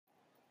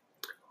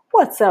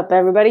What's up,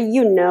 everybody?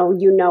 You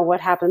know what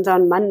happens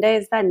on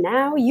Mondays, but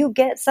now you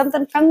get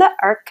something from the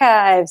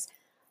archives.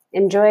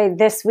 Enjoy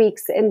this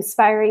week's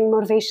inspiring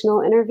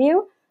motivational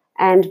interview,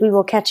 and we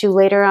will catch you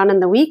later on in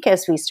the week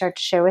as we start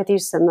to share with you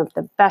some of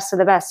the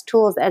best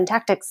tools and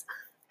tactics,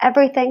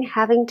 everything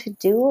having to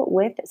do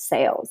with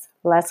sales.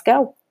 Let's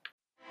go.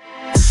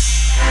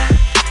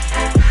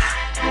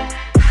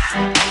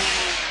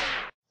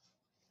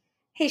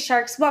 Hey,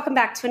 Sharks, welcome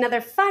back to another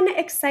fun,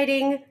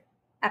 exciting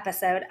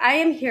episode. I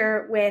am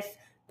here with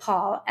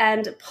Paul,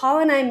 and Paul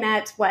and I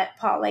met,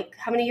 Paul, like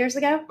how many years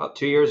ago? About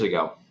 2 years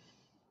ago.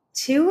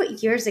 2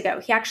 years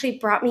ago. He actually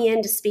brought me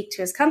in to speak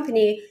to his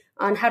company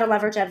on how to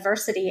leverage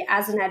adversity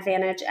as an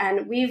advantage,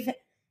 and we've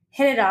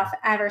hit it off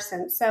ever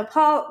since. So,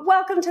 Paul,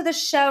 welcome to the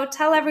show.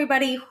 Tell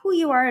everybody who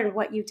you are and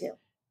what you do.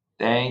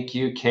 Thank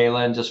you,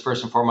 Kaylin. Just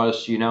first and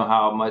foremost, you know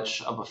how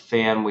much of a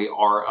fan we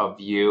are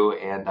of you,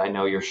 and I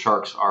know your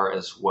Sharks are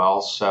as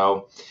well.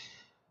 So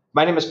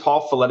my name is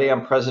Paul Felitti.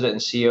 I'm president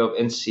and CEO of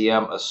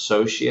NCM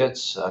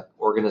Associates, an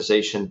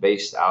organization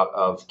based out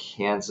of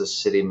Kansas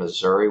City,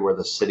 Missouri, where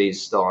the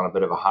city's still on a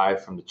bit of a high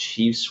from the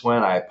Chiefs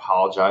win. I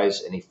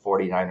apologize, any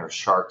 49ers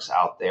Sharks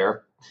out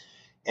there.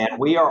 And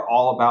we are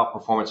all about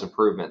performance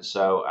improvement.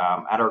 So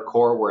at our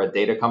core, we're a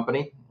data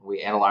company.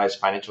 We analyze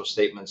financial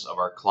statements of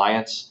our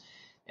clients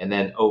and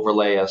then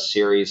overlay a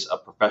series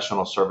of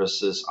professional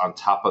services on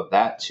top of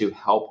that to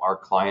help our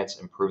clients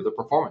improve their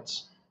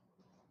performance.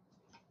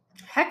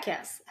 Heck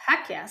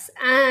yes.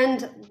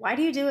 And why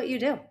do you do what you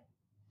do?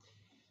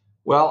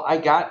 Well, I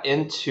got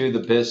into the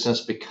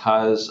business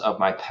because of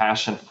my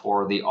passion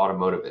for the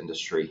automotive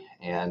industry.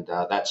 And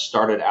that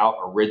started out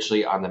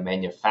originally on the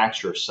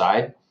manufacturer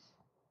side.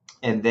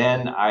 And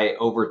then I,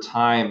 over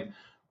time,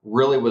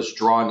 really was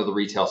drawn to the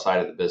retail side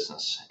of the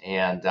business.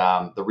 And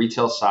the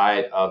retail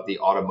side of the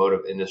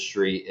automotive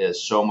industry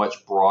is so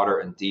much broader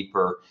and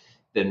deeper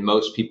than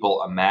most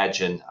people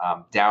imagine,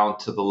 down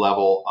to the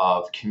level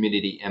of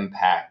community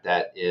impact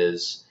that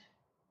is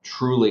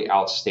truly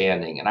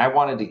outstanding. And I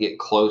wanted to get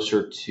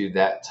closer to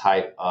that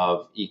type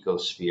of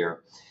ecosphere.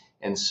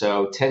 And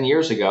so 10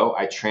 years ago,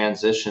 I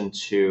transitioned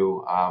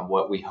to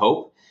what we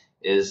hope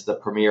is the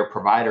premier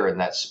provider in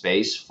that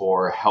space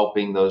for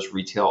helping those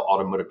retail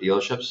automotive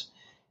dealerships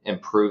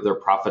improve their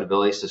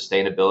profitability,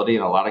 sustainability,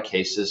 in a lot of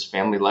cases,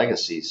 family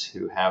legacies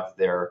who have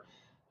their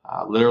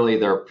literally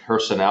their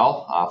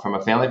personnel from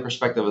a family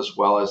perspective, as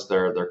well as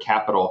their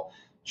capital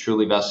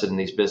truly vested in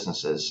these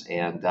businesses.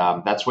 And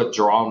that's what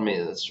drew me.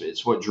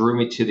 It's what drew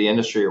me to the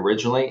industry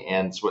originally,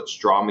 and it's what's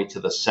drawn me to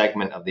the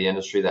segment of the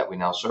industry that we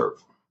now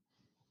serve.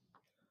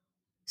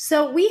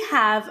 So we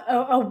have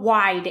a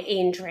wide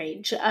age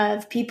range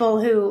of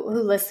people who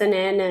listen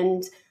in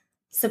and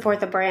support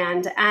the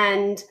brand.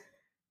 And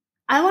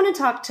I want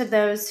to talk to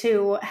those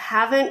who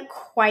haven't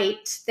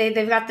quite,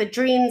 they've got the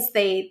dreams,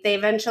 they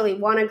eventually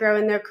want to grow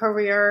in their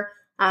career,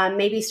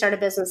 maybe start a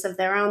business of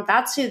their own.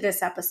 That's who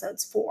this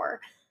episode's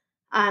for.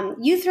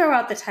 You throw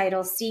out the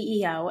title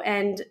CEO,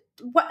 and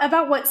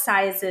about what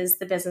size is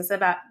the business?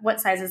 About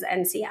what size is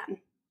NCM?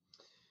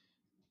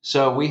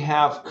 So we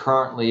have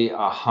currently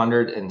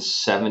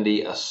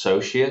 170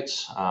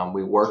 associates.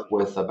 We work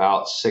with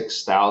about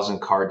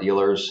 6,000 car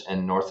dealers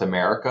in North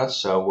America.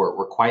 So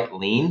we're quite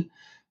lean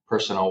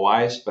personnel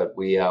wise, but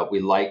we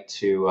like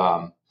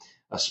to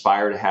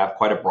aspire to have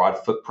quite a broad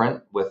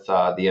footprint with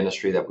the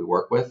industry that we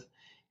work with.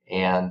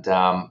 And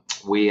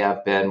we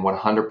have been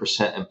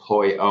 100%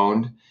 employee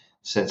owned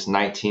since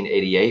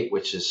 1988,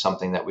 which is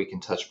something that we can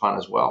touch upon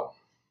as well.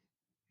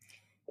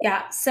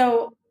 Yeah.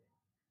 So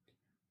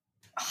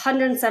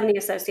 170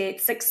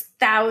 associates,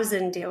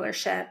 6,000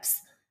 dealerships.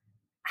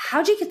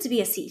 How'd you get to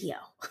be a CEO?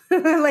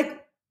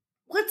 Like,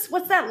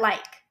 what's that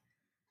like?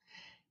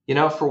 You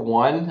know, for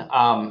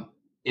one,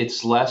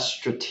 it's less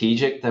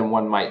strategic than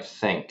one might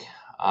think.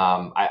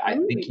 I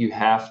think you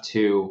have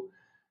to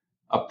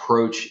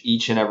approach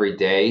each and every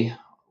day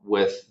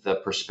with the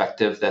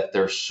perspective that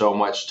there's so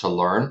much to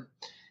learn.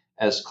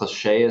 As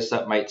cliche as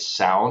that might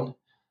sound,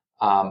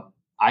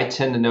 I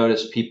tend to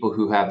notice people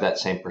who have that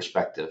same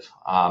perspective.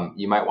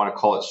 You might want to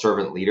call it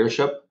servant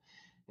leadership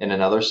in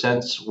another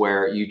sense,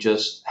 where you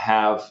just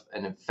have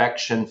an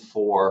affection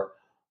for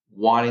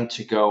wanting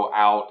to go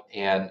out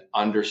and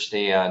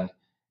understand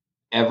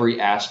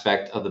every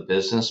aspect of the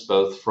business,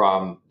 both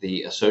from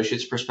the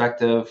associate's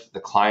perspective, the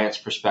client's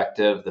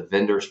perspective, the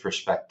vendor's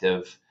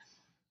perspective.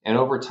 And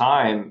over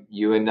time,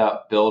 you end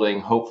up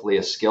building, hopefully,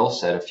 a skill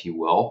set, if you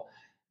will,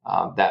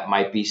 that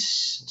might be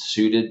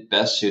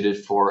best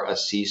suited for a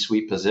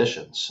C-suite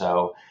position.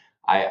 So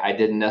I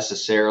didn't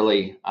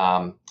necessarily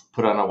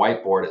put on a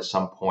whiteboard at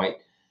some point,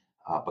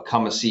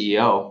 become a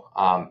CEO.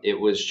 It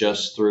was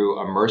just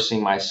through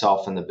immersing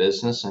myself in the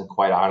business and,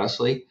 quite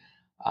honestly,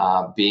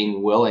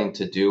 being willing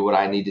to do what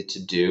I needed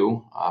to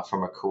do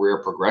from a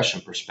career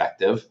progression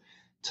perspective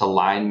to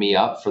line me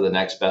up for the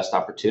next best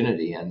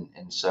opportunity. And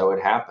so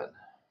it happened.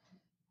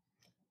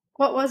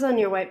 What was on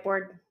your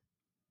whiteboard?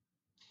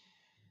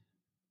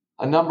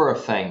 A number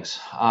of things.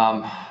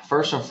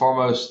 First and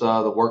foremost,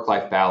 the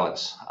work-life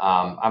balance.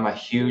 I'm a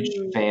huge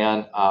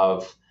fan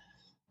of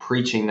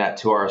preaching that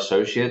to our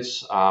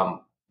associates,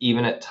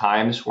 even at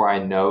times where I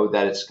know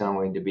that it's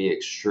going to be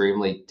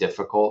extremely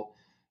difficult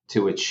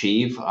to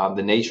achieve.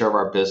 The nature of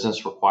our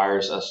business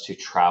requires us to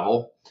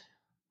travel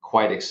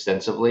quite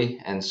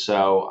extensively. And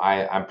so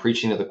I'm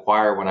preaching to the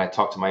choir when I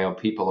talk to my own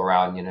people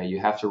around, you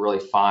have to really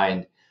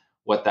find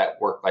what that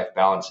work-life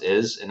balance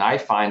is. And I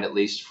find, at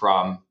least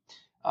from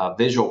a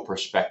visual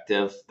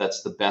perspective,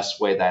 that's the best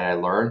way that I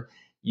learn.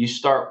 You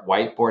start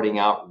whiteboarding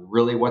out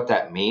really what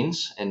that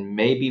means, and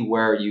maybe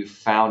where you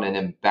found an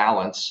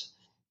imbalance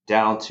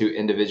down to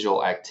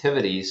individual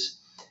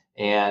activities,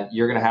 and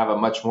you're going to have a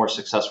much more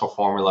successful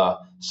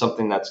formula,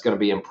 something that's going to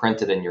be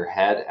imprinted in your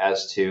head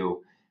as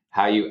to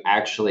how you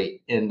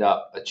actually end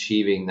up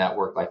achieving that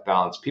work-life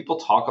balance. People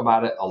talk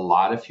about it a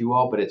lot, if you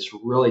will, but it's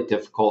really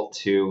difficult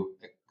to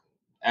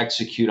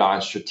execute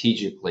on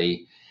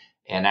strategically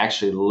and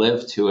actually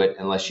live to it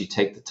unless you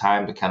take the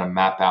time to kind of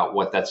map out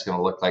what that's going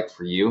to look like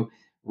for you,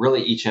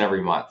 really each and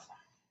every month.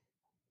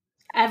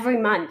 Every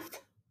month.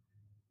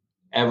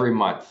 Every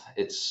month.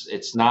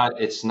 It's not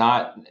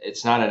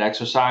an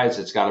exercise.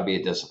 It's got to be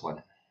a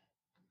discipline.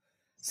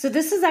 So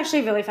this is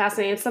actually really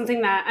fascinating. It's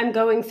something that I'm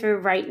going through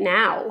right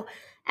now.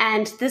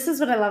 And this is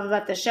what I love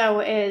about the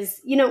show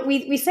is,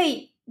 we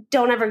say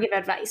don't ever give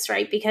advice,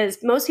 right? Because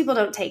most people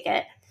don't take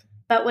it.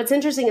 But what's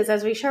interesting is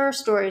as we share our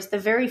stories, the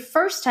very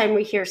first time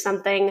we hear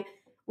something,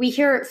 we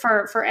hear it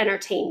for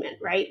entertainment,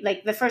 right?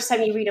 Like the first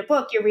time you read a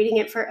book, you're reading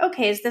it for,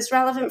 okay, is this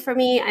relevant for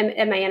me?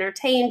 Am I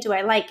entertained? Do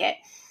I like it?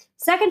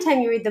 Second time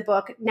you read the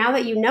book, now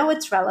that you know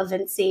its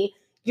relevancy,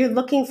 you're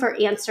looking for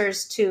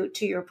answers to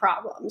your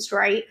problems,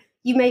 right?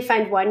 You may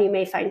find one, you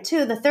may find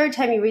two. The third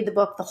time you read the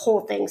book, the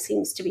whole thing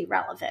seems to be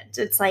relevant.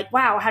 It's like,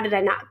 wow, how did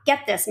I not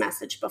get this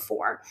message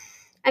before?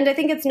 And I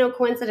think it's no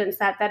coincidence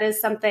that that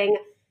is something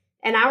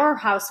in our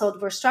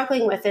household we're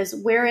struggling with is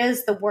where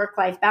is the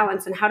work-life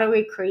balance and how do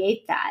we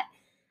create that?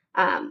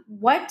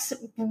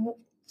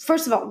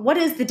 First of all, what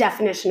is the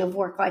definition of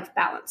work-life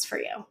balance for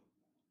you?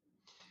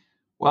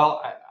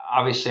 Well,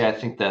 obviously, I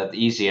think that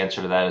the easy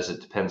answer to that is it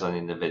depends on the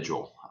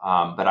individual.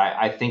 But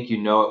I think you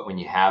know it when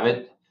you have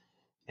it.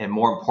 And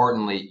more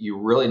importantly, you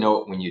really know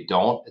it when you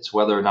don't. It's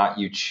whether or not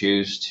you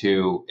choose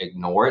to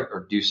ignore it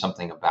or do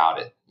something about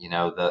it.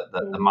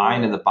 The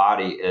mind and the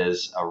body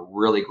is a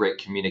really great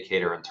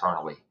communicator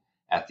internally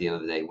at the end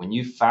of the day. When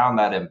you found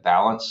that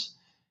imbalance,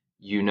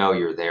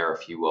 you're there,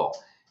 if you will.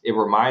 It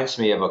reminds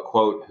me of a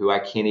quote who I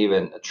can't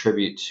even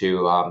attribute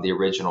to the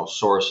original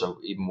source of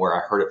even where I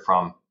heard it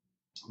from,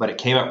 but it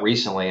came up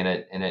recently, and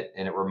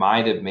it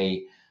reminded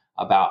me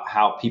about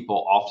how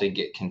people often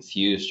get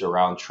confused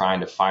around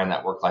trying to find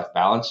that work-life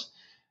balance.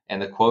 And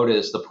the quote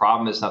is, "The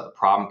problem is not the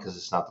problem because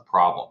it's not the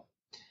problem."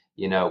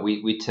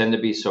 We tend to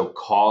be so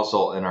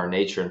causal in our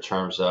nature in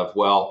terms of,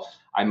 well,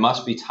 I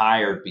must be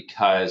tired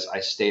because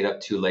I stayed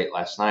up too late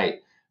last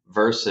night,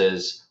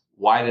 versus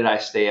why did I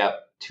stay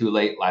up too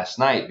late last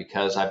night?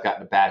 Because I've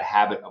gotten a bad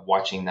habit of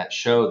watching that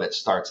show that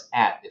starts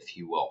at, if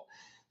you will.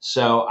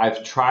 So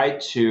I've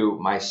tried to,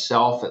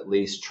 myself at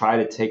least, try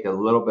to take a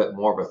little bit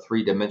more of a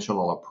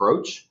three-dimensional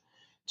approach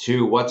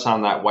to what's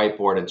on that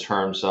whiteboard in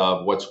terms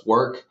of what's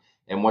work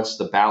and what's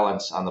the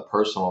balance on the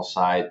personal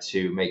side,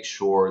 to make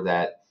sure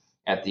that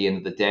at the end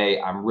of the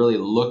day, I'm really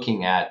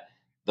looking at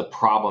the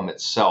problem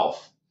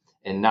itself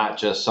and not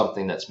just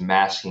something that's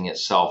masking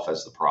itself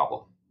as the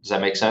problem. Does that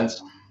make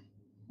sense?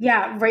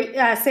 Yeah,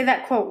 right. Say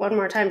that quote one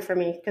more time for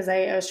me because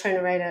I was trying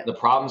to write it. The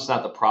problem's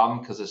not the problem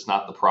because it's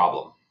not the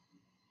problem.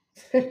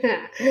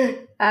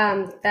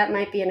 That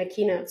might be in a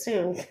keynote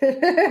soon.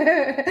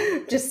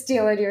 Just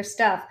stealing your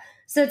stuff.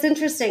 So it's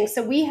interesting.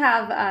 So we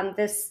have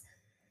this,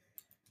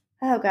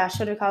 oh gosh,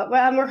 what do we call it?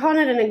 Well, we're calling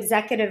it an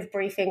executive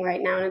briefing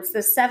right now. And it's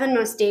the 7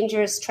 most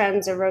dangerous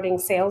trends eroding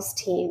sales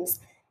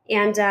teams.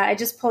 And I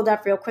just pulled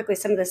up real quickly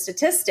some of the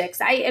statistics.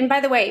 And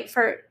by the way,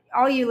 for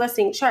all you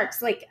listening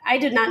sharks, like I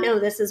did not know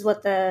this is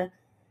what the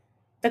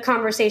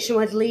conversation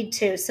would lead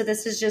to. So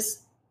this is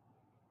just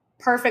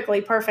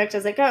perfectly perfect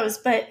as it goes.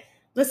 But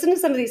listen to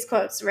some of these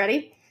quotes.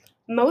 Ready?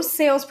 Most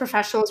sales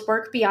professionals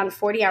work beyond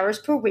 40 hours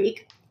per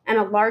week, and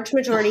a large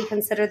majority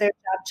consider their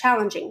job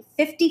challenging.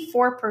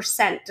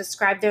 54%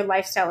 describe their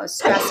lifestyle as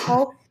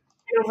stressful,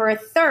 and over a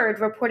third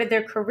reported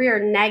their career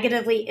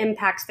negatively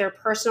impacts their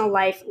personal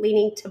life,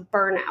 leading to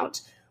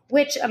burnout,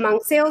 which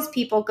among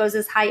salespeople goes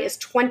as high as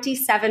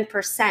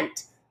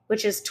 27%,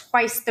 which is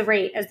twice the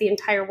rate as the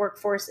entire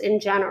workforce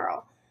in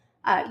general.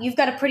 You've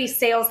got a pretty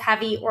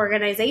sales-heavy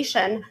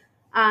organization.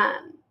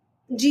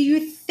 Do you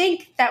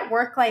think that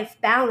work-life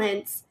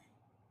balance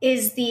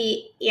is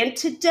the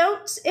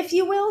antidote, if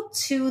you will,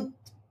 to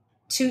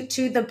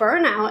the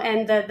burnout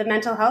and the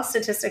mental health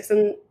statistics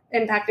and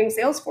impacting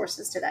sales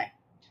forces today?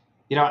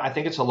 I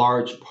think it's a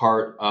large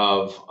part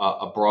of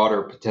a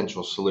broader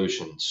potential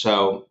solution.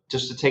 So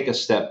just to take a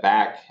step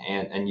back,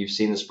 and you've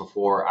seen this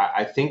before,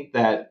 I think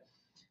that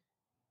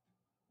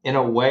in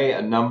a way,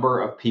 a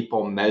number of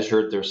people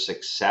measured their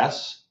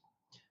success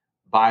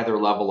by their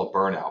level of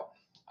burnout.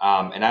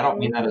 And I don't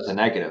mean that as a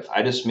negative.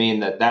 I just mean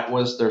that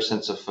was their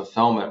sense of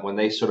fulfillment. When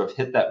they sort of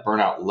hit that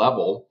burnout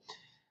level,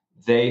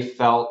 they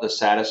felt the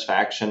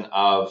satisfaction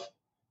of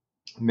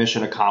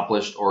mission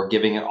accomplished or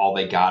giving it all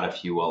they got,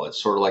 if you will.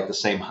 It's sort of like the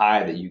same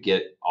high that you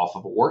get off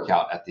of a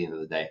workout at the end of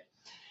the day.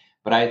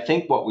 But I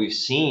think what we've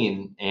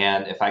seen,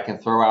 and if I can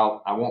throw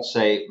out, I won't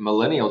say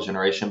millennial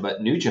generation,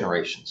 but new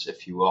generations,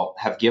 if you will,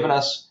 have given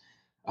us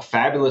a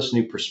fabulous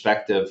new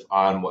perspective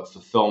on what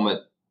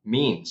fulfillment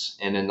means.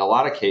 And in a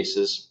lot of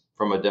cases,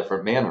 from a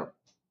different manner.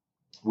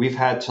 We've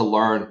had to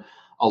learn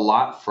a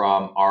lot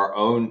from our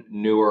own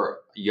newer,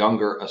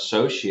 younger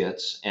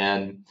associates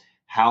and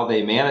how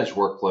they manage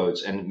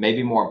workloads, and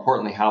maybe more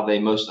importantly, how they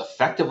most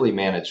effectively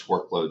manage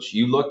workloads.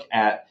 You look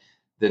at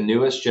the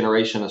newest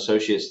generation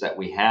associates that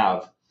we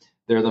have,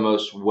 they're the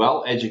most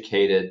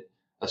well-educated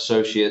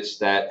associates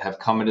that have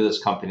come into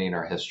this company in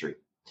our history.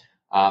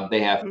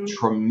 They have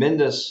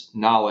tremendous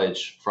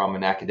knowledge from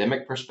an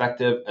academic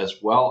perspective,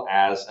 as well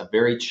as a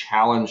very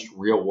challenged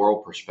real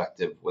world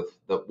perspective with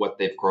what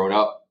they've grown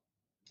up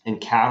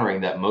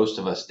encountering that most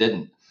of us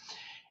didn't.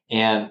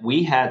 And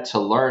we had to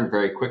learn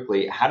very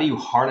quickly, how do you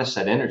harness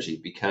that energy?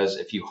 Because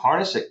if you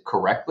harness it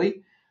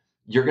correctly,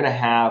 you're going to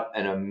have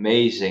an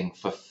amazing,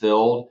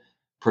 fulfilled,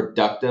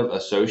 productive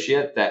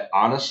associate that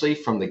honestly,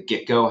 from the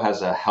get-go,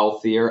 has a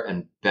healthier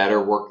and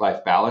better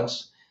work-life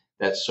balance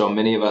that so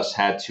many of us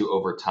had to,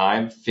 over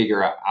time,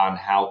 figure out on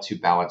how to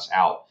balance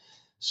out.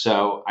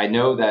 So I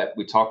know that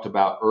we talked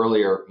about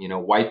earlier,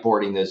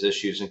 whiteboarding those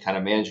issues and kind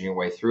of managing your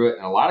way through it.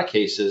 In a lot of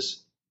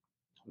cases,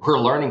 we're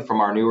learning from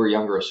our newer,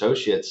 younger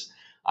associates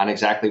on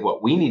exactly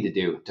what we need to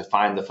do to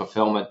find the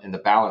fulfillment and the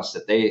balance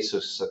that they so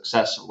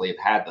successfully have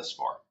had thus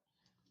far.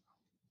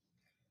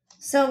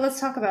 So let's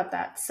talk about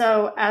that.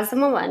 So as a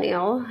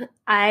millennial,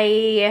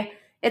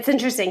 it's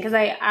interesting because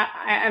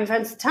I'm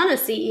friends with a ton of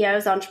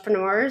CEOs,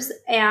 entrepreneurs,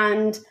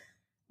 and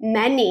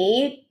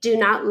many do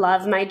not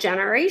love my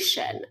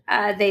generation.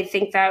 They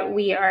think that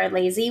we are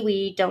lazy,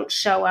 we don't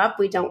show up,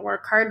 we don't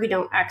work hard, we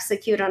don't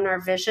execute on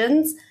our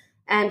visions,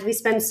 and we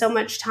spend so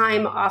much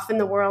time off in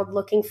the world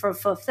looking for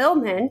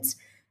fulfillment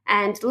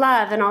and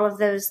love and all of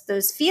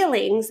those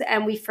feelings,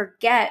 and we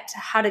forget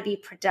how to be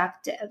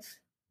productive.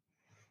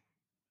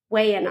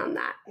 Weigh in on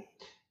that.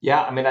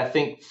 Yeah, I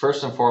think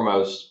first and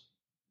foremost,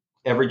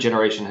 every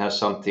generation has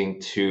something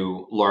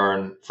to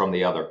learn from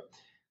the other.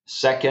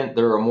 Second,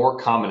 there are more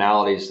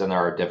commonalities than there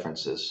are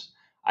differences.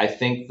 I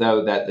think,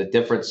 though, that the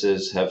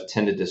differences have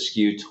tended to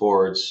skew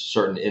towards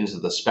certain ends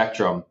of the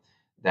spectrum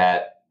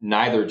that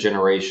neither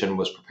generation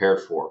was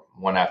prepared for,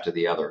 one after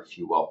the other, if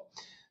you will.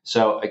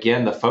 So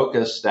again, the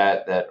focus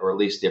that or at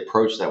least the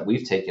approach that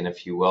we've taken,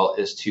 if you will,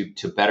 is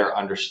to better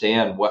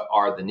understand what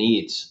are the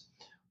needs,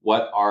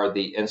 what are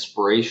the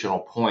inspirational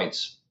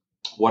points,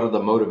 what are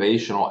the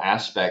motivational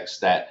aspects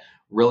that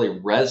really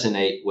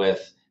resonate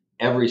with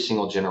every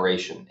single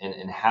generation,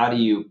 and how do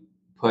you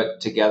put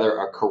together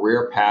a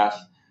career path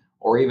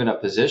or even a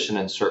position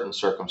in certain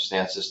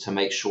circumstances to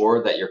make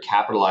sure that you're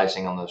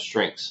capitalizing on those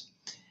strengths.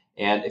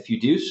 And if you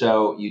do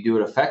so, you do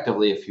it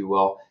effectively, if you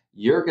will,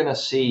 you're going to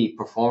see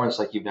performance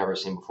like you've never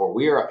seen before.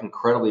 We are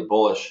incredibly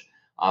bullish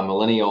on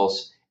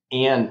millennials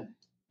and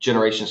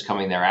generations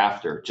coming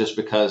thereafter, just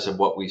because of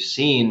what we've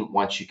seen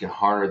once you can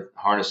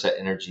harness that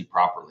energy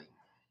properly.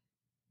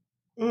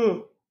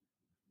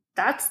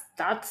 That's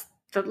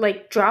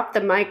like, drop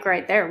the mic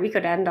right there. We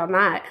could end on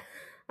that.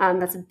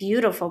 That's a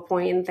beautiful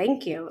point, and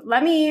thank you.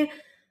 Let me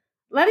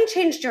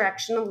change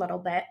direction a little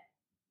bit.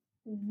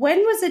 When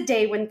was a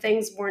day when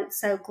things weren't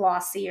so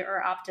glossy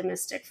or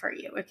optimistic for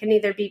you? It can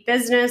either be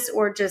business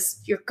or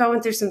just you're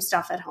going through some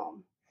stuff at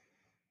home.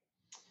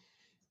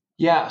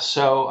 Yeah,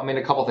 so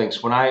a couple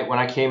things. When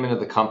I came into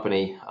the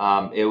company,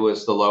 it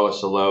was the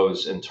lowest of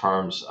lows in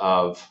terms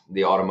of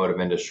the automotive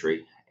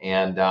industry,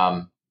 and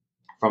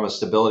from a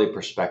stability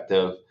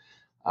perspective,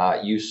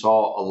 you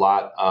saw a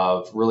lot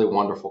of really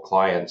wonderful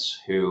clients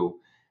who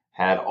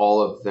had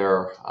all of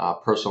their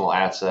personal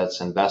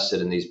assets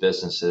invested in these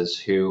businesses,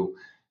 who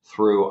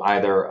through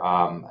either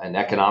an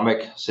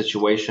economic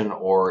situation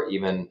or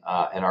even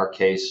in our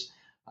case,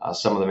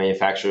 some of the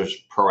manufacturers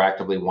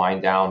proactively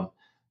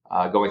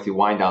going through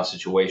wind down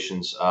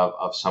situations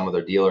of some of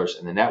their dealers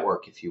in the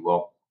network, if you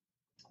will.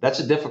 That's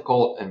a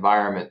difficult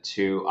environment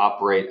to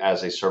operate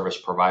as a service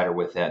provider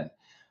within.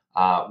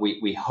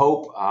 We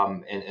hope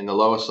in the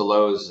lowest of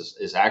lows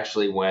is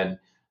actually when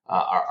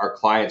our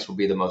clients will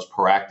be the most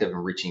proactive in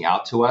reaching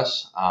out to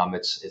us.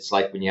 It's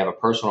like when you have a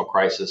personal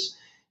crisis,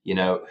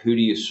 who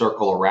do you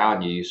circle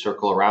around you? You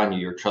circle around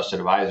your trusted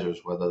advisors,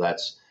 whether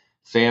that's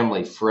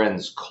family,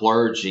 friends,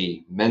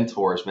 clergy,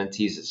 mentors,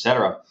 mentees,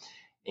 etc.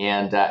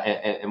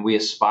 And we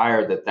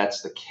aspire that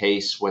that's the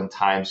case when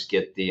times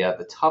get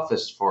the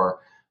toughest for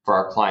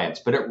our clients.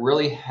 But it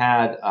really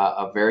had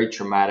a very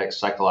traumatic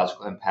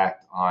psychological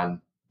impact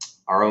on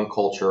our own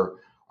culture,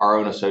 our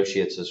own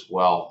associates as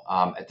well.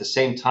 At the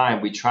same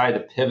time, we try to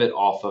pivot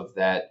off of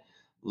that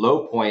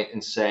low point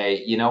and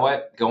say, you know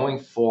what, going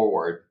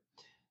forward,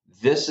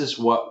 this is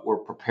what we're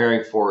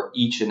preparing for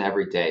each and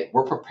every day.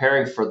 We're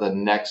preparing for the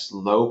next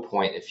low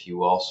point, if you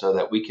will, so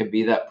that we can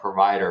be that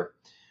provider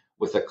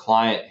with a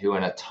client who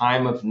in a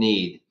time of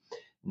need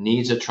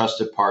needs a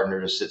trusted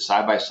partner to sit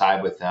side by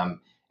side with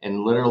them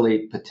and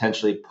literally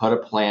potentially put a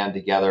plan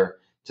together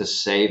to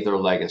save their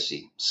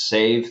legacy,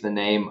 save the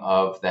name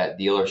of that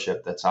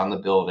dealership that's on the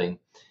building,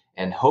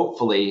 and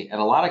hopefully, in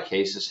a lot of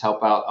cases,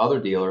 help out other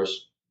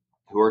dealers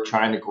who are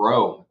trying to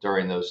grow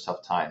during those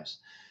tough times.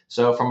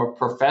 So from a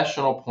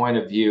professional point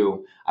of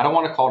view, I don't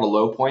want to call it a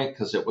low point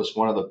because it was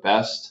one of the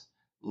best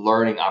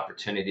learning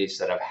opportunities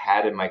that I've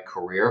had in my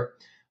career.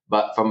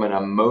 But from an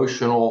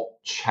emotional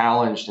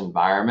challenged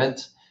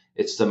environment,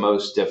 it's the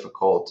most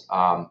difficult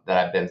that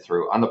I've been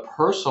through. On the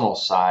personal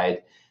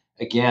side,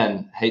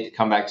 again, hate to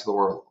come back to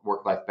the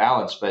work-life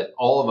balance, but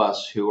all of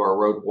us who are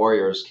road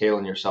warriors,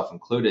 Kaylin, yourself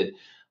included,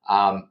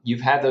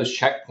 you've had those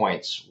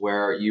checkpoints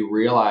where you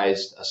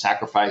realized a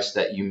sacrifice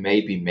that you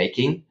may be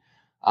making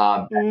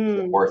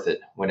that's worth it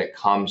when it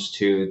comes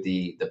to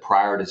the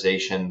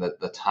prioritization,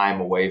 the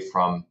time away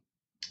from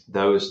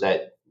those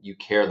that you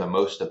care the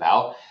most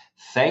about.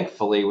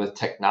 Thankfully, with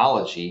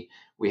technology,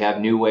 we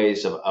have new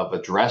ways of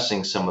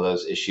addressing some of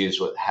those issues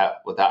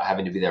without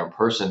having to be there in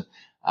person,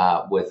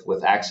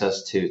 with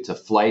access to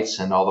flights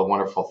and all the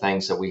wonderful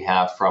things that we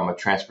have from a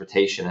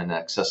transportation and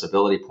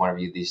accessibility point of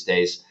view these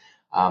days.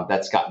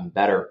 That's gotten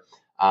better.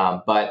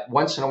 But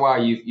once in a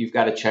while, you've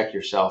got to check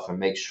yourself and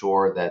make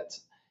sure that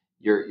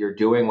you're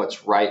doing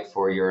what's right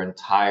for your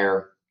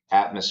entire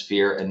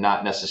atmosphere and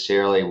not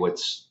necessarily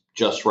what's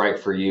just right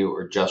for you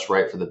or just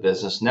right for the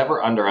business.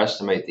 Never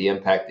underestimate the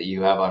impact that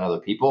you have on other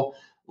people,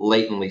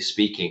 latently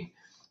speaking,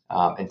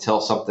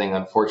 until something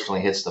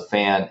unfortunately hits the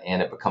fan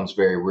and it becomes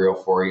very real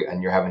for you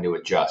and you're having to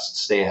adjust.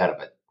 Stay ahead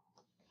of it.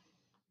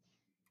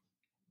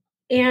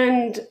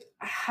 And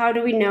how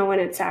do we know when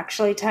it's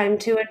actually time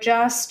to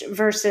adjust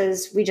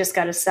versus we just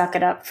got to suck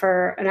it up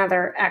for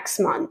another X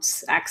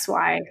months, X,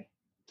 Y?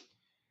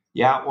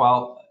 Yeah,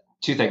 well,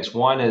 two things.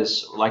 One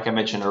is, like I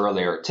mentioned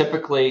earlier,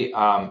 typically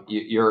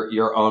you're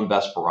your own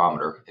best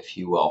barometer, if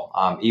you will.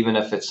 Even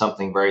if it's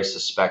something very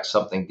suspect,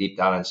 something deep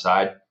down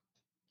inside,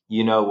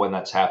 you know when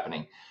that's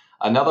happening.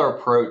 Another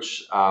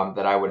approach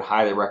that I would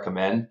highly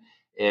recommend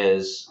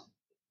is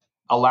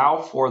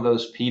allow for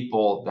those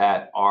people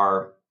that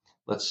are,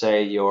 let's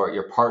say,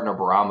 your partner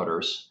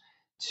barometers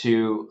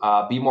to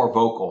be more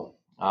vocal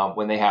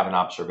when they have an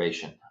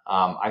observation.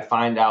 I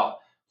find out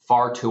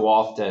far too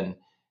often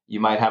you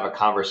might have a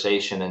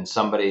conversation and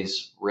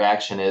somebody's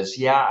reaction is,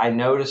 yeah, I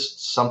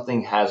noticed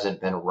something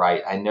hasn't been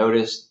right. I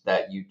noticed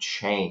that you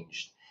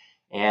changed.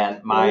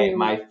 And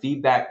my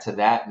feedback to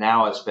that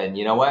now has been,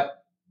 you know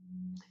what?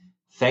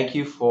 Thank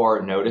you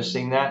for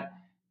noticing that.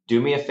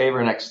 Do me a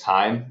favor next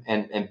time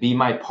and be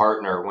my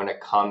partner when it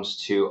comes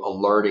to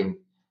alerting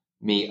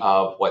me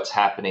of what's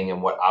happening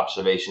and what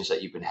observations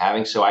that you've been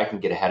having so I can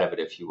get ahead of it,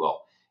 if you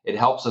will. It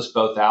helps us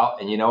both out.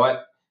 And you know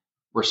what?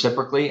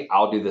 Reciprocally,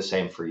 I'll do the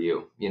same for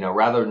you.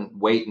 Rather than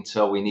wait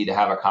until we need to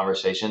have a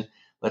conversation,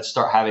 let's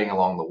start having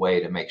along the way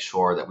to make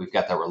sure that we've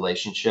got that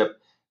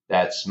relationship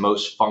that's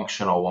most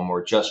functional when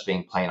we're just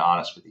being plain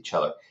honest with each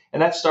other.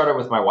 And that started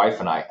with my wife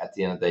and I at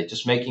the end of the day,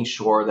 just making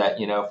sure that,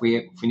 if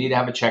we need to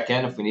have a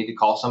check-in, if we need to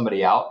call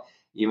somebody out,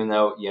 even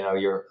though,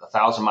 you're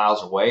 1,000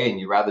 miles away and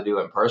you'd rather do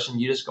it in person,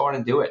 you just go in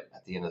and do it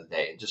at the end of the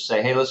day and just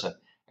say, hey, listen,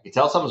 I can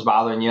tell something's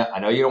bothering you.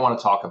 I know you don't want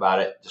to talk about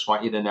it. Just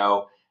want you to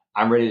know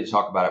I'm ready to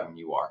talk about it when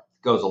you are.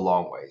 Goes a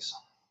long ways.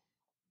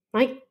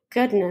 My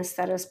goodness,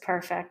 that is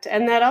perfect.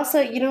 And that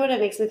also, what it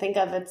makes me think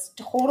of? It's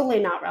totally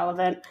not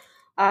relevant,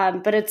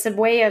 but it's a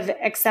way of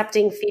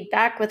accepting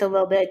feedback with a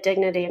little bit of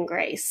dignity and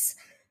grace.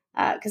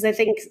 Because I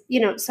think,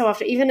 so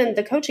often, even in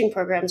the coaching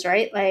programs,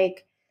 right?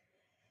 Like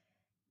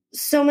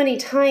so many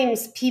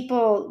times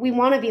we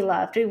want to be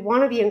loved. We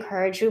want to be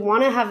encouraged. We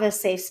want to have a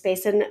safe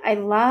space. And I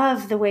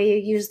love the way you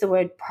use the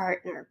word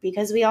partner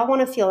because we all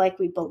want to feel like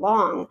we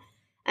belong.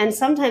 And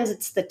sometimes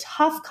it's the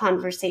tough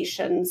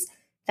conversations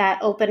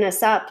that open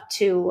us up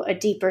to a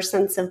deeper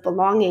sense of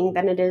belonging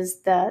than it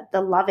is the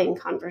loving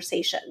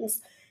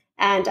conversations.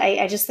 And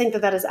I just think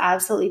that is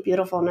absolutely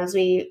beautiful. And as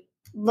we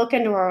look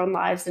into our own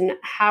lives and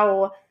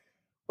how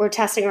we're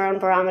testing our own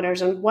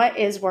barometers and what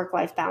is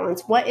work-life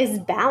balance, what is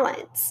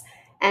balance,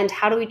 and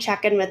how do we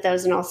check in with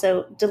those and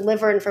also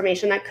deliver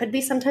information that could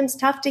be sometimes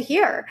tough to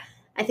hear.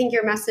 I think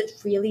your message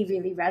really,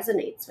 really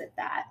resonates with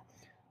that.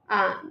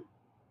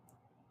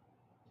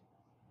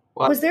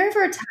 Well, was there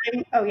ever a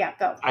time? Oh yeah,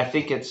 go. I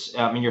think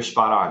you're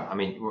spot on.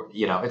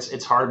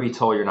 It's hard to be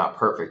told you're not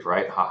perfect,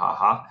 right? Ha ha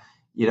ha.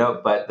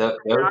 But those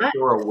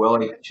who are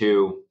willing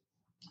to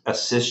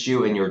assist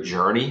you in your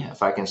journey,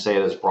 if I can say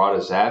it as broad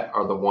as that,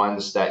 are the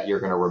ones that you're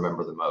going to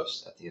remember the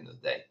most at the end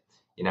of the day.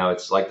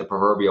 It's like the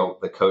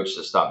coach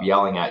that stopped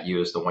yelling at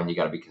you is the one you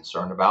got to be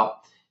concerned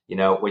about.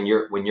 When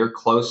your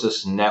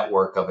closest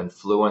network of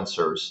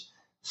influencers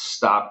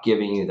stop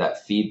giving you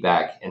that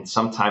feedback, and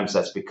sometimes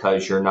that's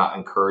because you're not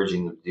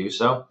encouraging them to do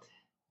so,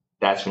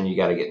 that's when you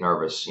got to get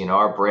nervous.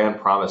 Our brand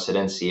promise at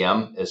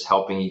NCM is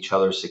helping each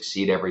other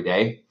succeed every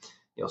day.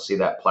 You'll see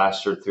that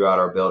plastered throughout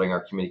our building,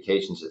 our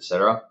communications,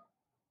 etc.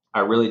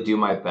 I really do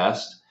my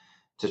best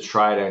to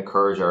try to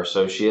encourage our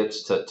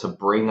associates to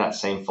bring that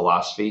same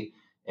philosophy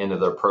into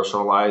their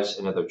personal lives,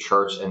 into their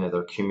church, into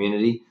their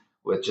community,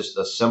 with just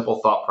a simple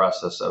thought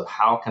process of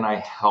how can I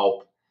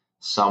help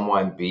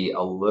someone be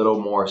a little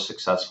more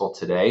successful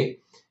today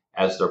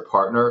as their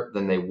partner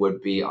than they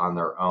would be on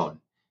their own.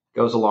 It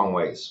goes a long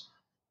ways.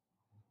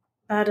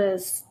 That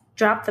is,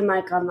 drop the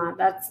mic on that.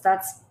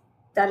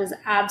 That is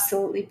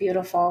absolutely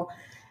beautiful.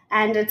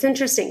 And it's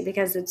interesting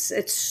because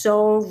it's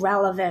so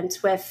relevant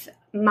with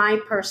my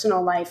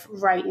personal life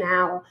right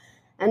now.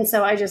 And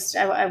so I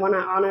want to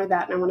honor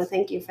that, and I want to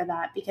thank you for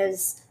that,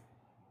 because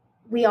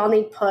we all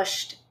need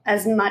pushed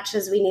as much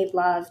as we need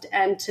loved.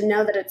 And to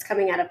know that it's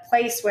coming at a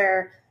place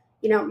where,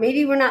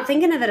 maybe we're not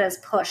thinking of it as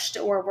pushed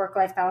or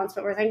work-life balance,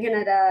 but we're thinking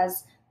it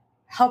as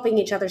helping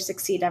each other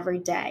succeed every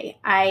day.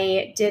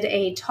 I did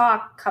a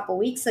talk a couple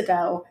weeks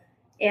ago,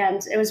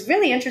 and it was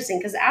really interesting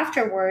because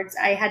afterwards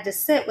I had to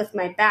sit with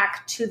my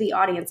back to the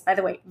audience. By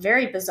the way,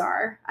 very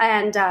bizarre.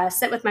 And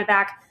sit with my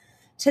back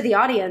to the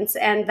audience,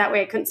 and that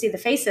way I couldn't see the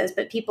faces,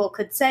 but people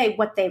could say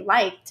what they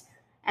liked.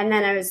 And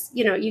then I was,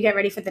 you get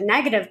ready for the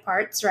negative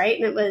parts, right?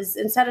 And it was,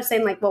 instead of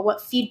saying like, well,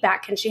 what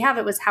feedback can she have?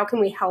 It was, how can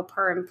we help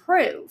her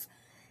improve?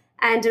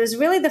 And it was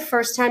really the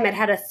first time I'd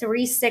had a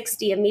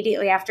 360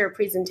 immediately after a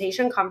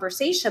presentation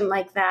conversation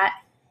like that.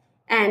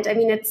 And I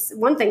mean, it's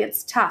one thing,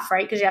 it's tough,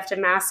 right? Because you have to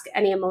mask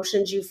any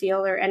emotions you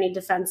feel or any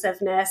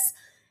defensiveness.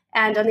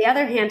 And on the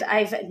other hand,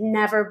 I've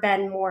never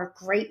been more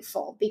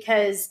grateful,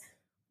 because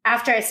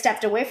after I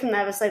stepped away from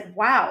that, I was like,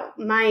 wow,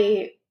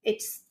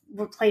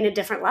 we're playing a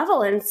different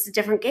level and it's a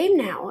different game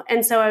now.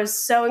 And so I was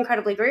so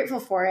incredibly grateful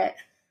for it.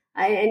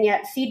 And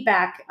yet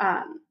feedback,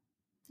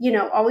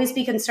 always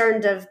be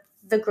concerned of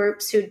the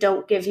groups who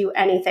don't give you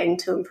anything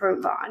to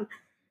improve on.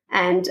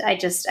 And I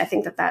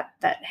think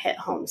that hit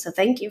home. So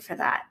thank you for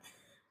that.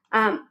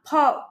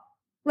 Paul,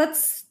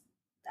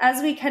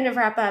 as we kind of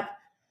wrap up,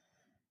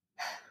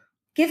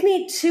 give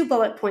me 2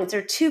 bullet points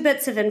or 2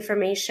 bits of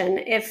information.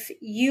 If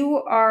you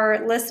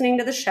are listening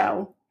to the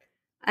show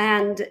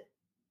and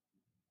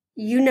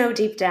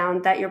deep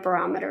down that your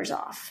barometer's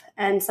off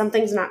and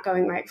something's not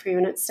going right for you,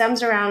 and it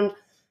stems around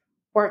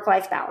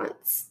work-life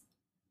balance,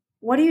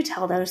 what do you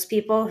tell those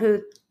people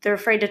who they're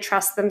afraid to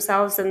trust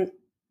themselves and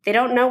they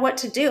don't know what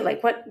to do?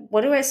 Like,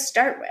 what do I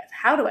start with?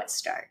 How do I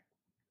start?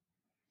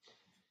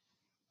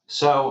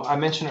 So I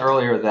mentioned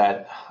earlier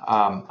that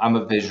I'm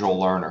a visual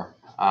learner.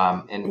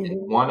 And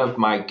one of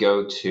my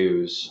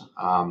go-tos,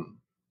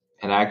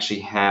 and I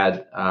actually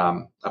had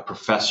a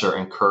professor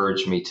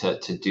encourage me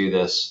to do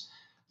this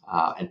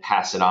and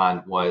pass it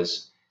on,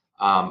 was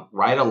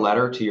write a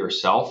letter to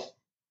yourself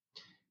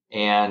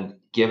and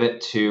give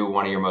it to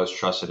one of your most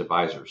trusted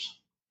advisors.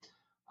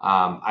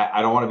 I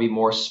don't want to be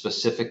more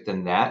specific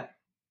than that,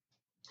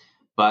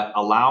 but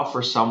allow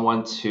for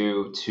someone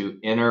to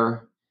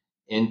enter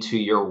into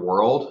your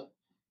world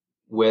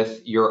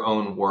with your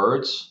own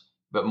words,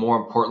 but more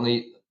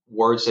importantly,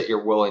 words that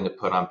you're willing to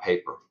put on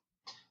paper.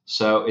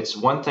 So it's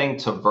one thing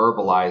to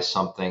verbalize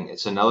something.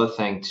 It's another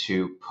thing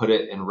to put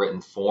it in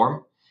written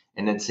form.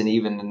 And it's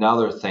even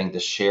another thing to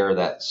share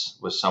that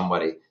with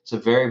somebody. It's a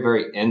very,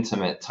 very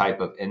intimate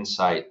type of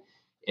insight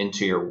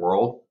into your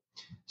world.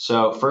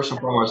 So first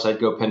and foremost, I'd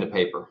go pen to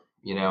paper,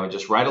 and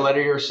just write a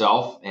letter to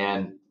yourself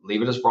and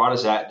leave it as broad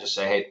as that. Just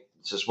say, hey,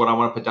 this is what I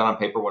want to put down on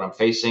paper, what I'm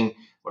facing,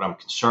 what I'm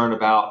concerned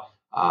about,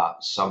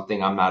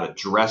 something I'm not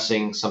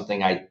addressing,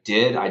 something I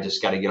did, I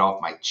just got to get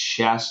off my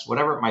chest,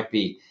 whatever it might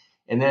be.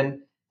 And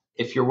then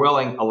if you're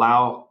willing,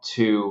 allow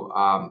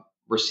to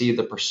receive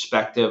the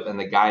perspective and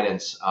the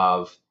guidance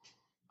of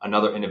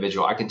another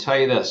individual. I can tell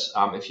you this,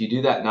 if you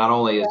do that, not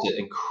only is it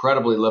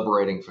incredibly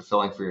liberating,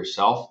 fulfilling for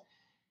yourself,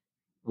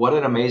 what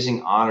an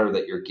amazing honor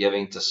that you're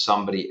giving to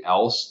somebody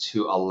else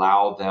to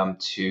allow them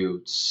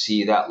to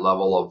see that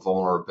level of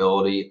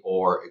vulnerability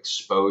or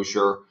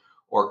exposure,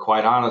 or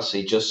quite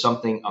honestly, just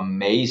something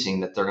amazing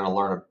that they're going to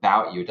learn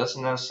about you. It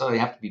doesn't necessarily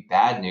have to be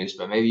bad news,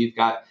 but maybe you've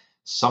got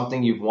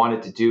something you've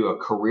wanted to do, a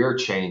career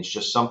change,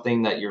 just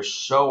something that you're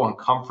so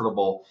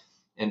uncomfortable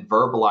in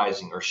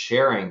verbalizing or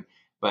sharing,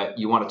 but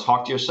you want to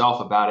talk to yourself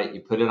about it.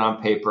 You put it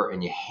on paper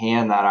and you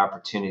hand that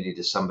opportunity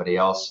to somebody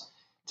else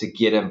to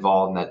get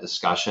involved in that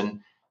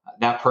discussion.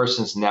 That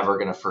person's never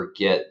going to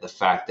forget the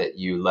fact that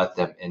you let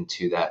them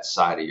into that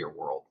side of your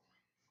world.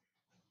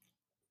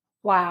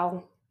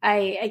 Wow.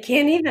 I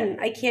can't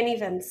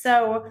even.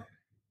 So,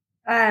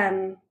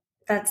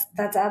 that's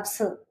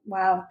absolute.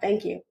 Wow.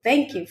 Thank you.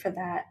 Thank you for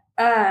that.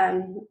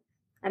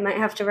 I might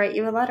have to write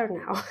you a letter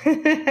now.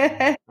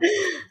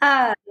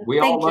 We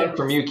all learn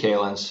from you,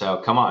 Kaylin. So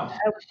come on.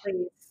 Oh,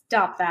 please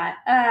stop that.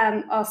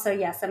 Also,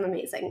 yes, I'm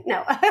amazing.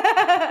 No.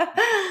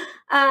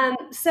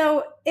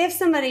 So if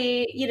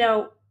somebody,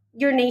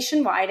 you're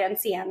nationwide,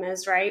 NCM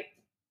is, right?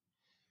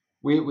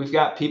 We've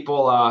got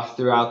people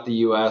throughout the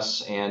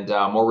U.S. and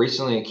more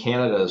recently in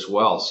Canada as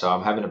well. So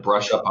I'm having to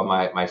brush up on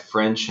my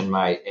French and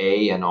my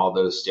A and all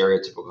those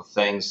stereotypical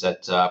things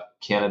that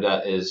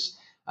Canada is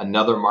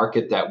another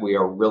market that we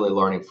are really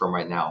learning from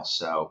right now.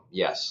 So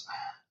yes.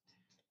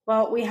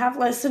 Well, we have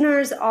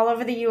listeners all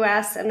over the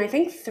U.S. and I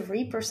think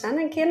 3%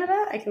 in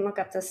Canada. I can look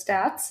up the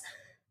stats.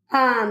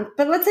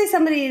 But let's say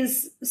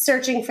somebody's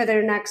searching for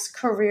their next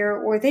career,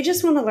 or they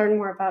just want to learn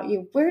more about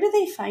you. Where do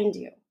they find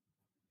you?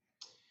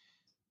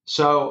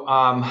 So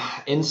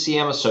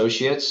NCM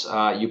Associates,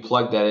 you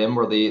plug that in.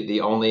 We're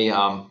the only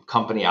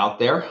company out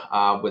there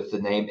with the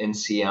name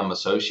NCM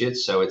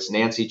Associates. So it's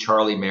Nancy,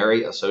 Charlie,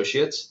 Mary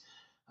Associates.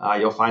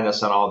 You'll find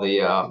us on all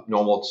the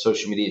normal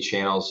social media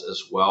channels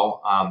as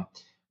well.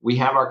 We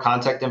have our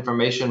contact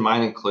information,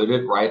 mine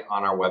included, right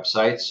on our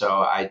website.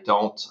 So I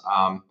don't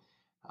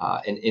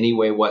in any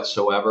way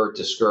whatsoever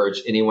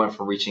discourage anyone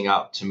from reaching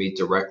out to me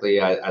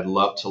directly. I'd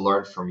love to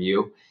learn from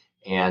you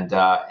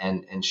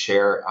and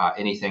share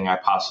anything I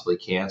possibly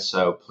can.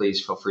 So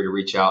please feel free to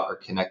reach out or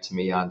connect to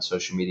me on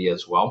social media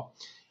as well.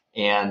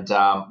 And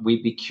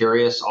we'd be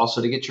curious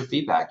also to get your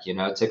feedback.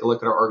 Take a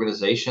look at our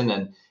organization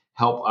and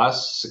help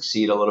us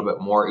succeed a little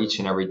bit more each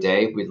and every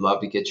day. We'd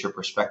love to get your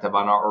perspective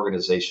on our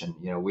organization.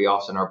 We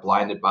often are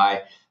blinded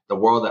by the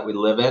world that we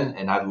live in,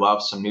 and I'd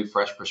love some new,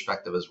 fresh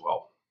perspective as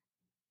well.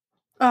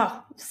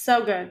 Oh,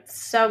 so good.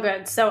 So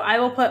good. So I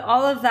will put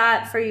all of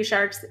that for you,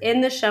 Sharks,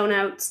 in the show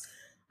notes.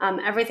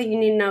 Everything you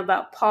need to know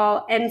about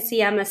Paul,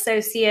 NCM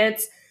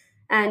Associates,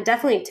 and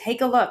definitely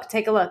take a look.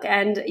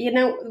 And,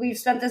 we've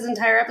spent this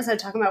entire episode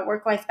talking about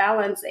work-life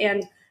balance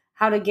and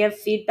how to give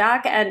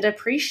feedback and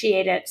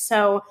appreciate it.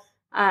 So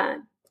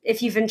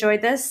if you've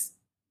enjoyed this,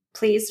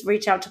 please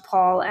reach out to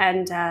Paul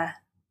and,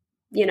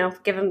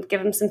 give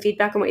him some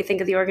feedback on what you think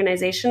of the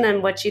organization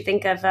and what you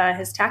think of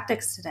his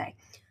tactics today.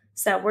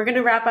 So we're going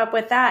to wrap up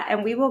with that,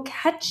 and we will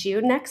catch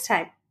you next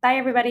time. Bye,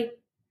 everybody.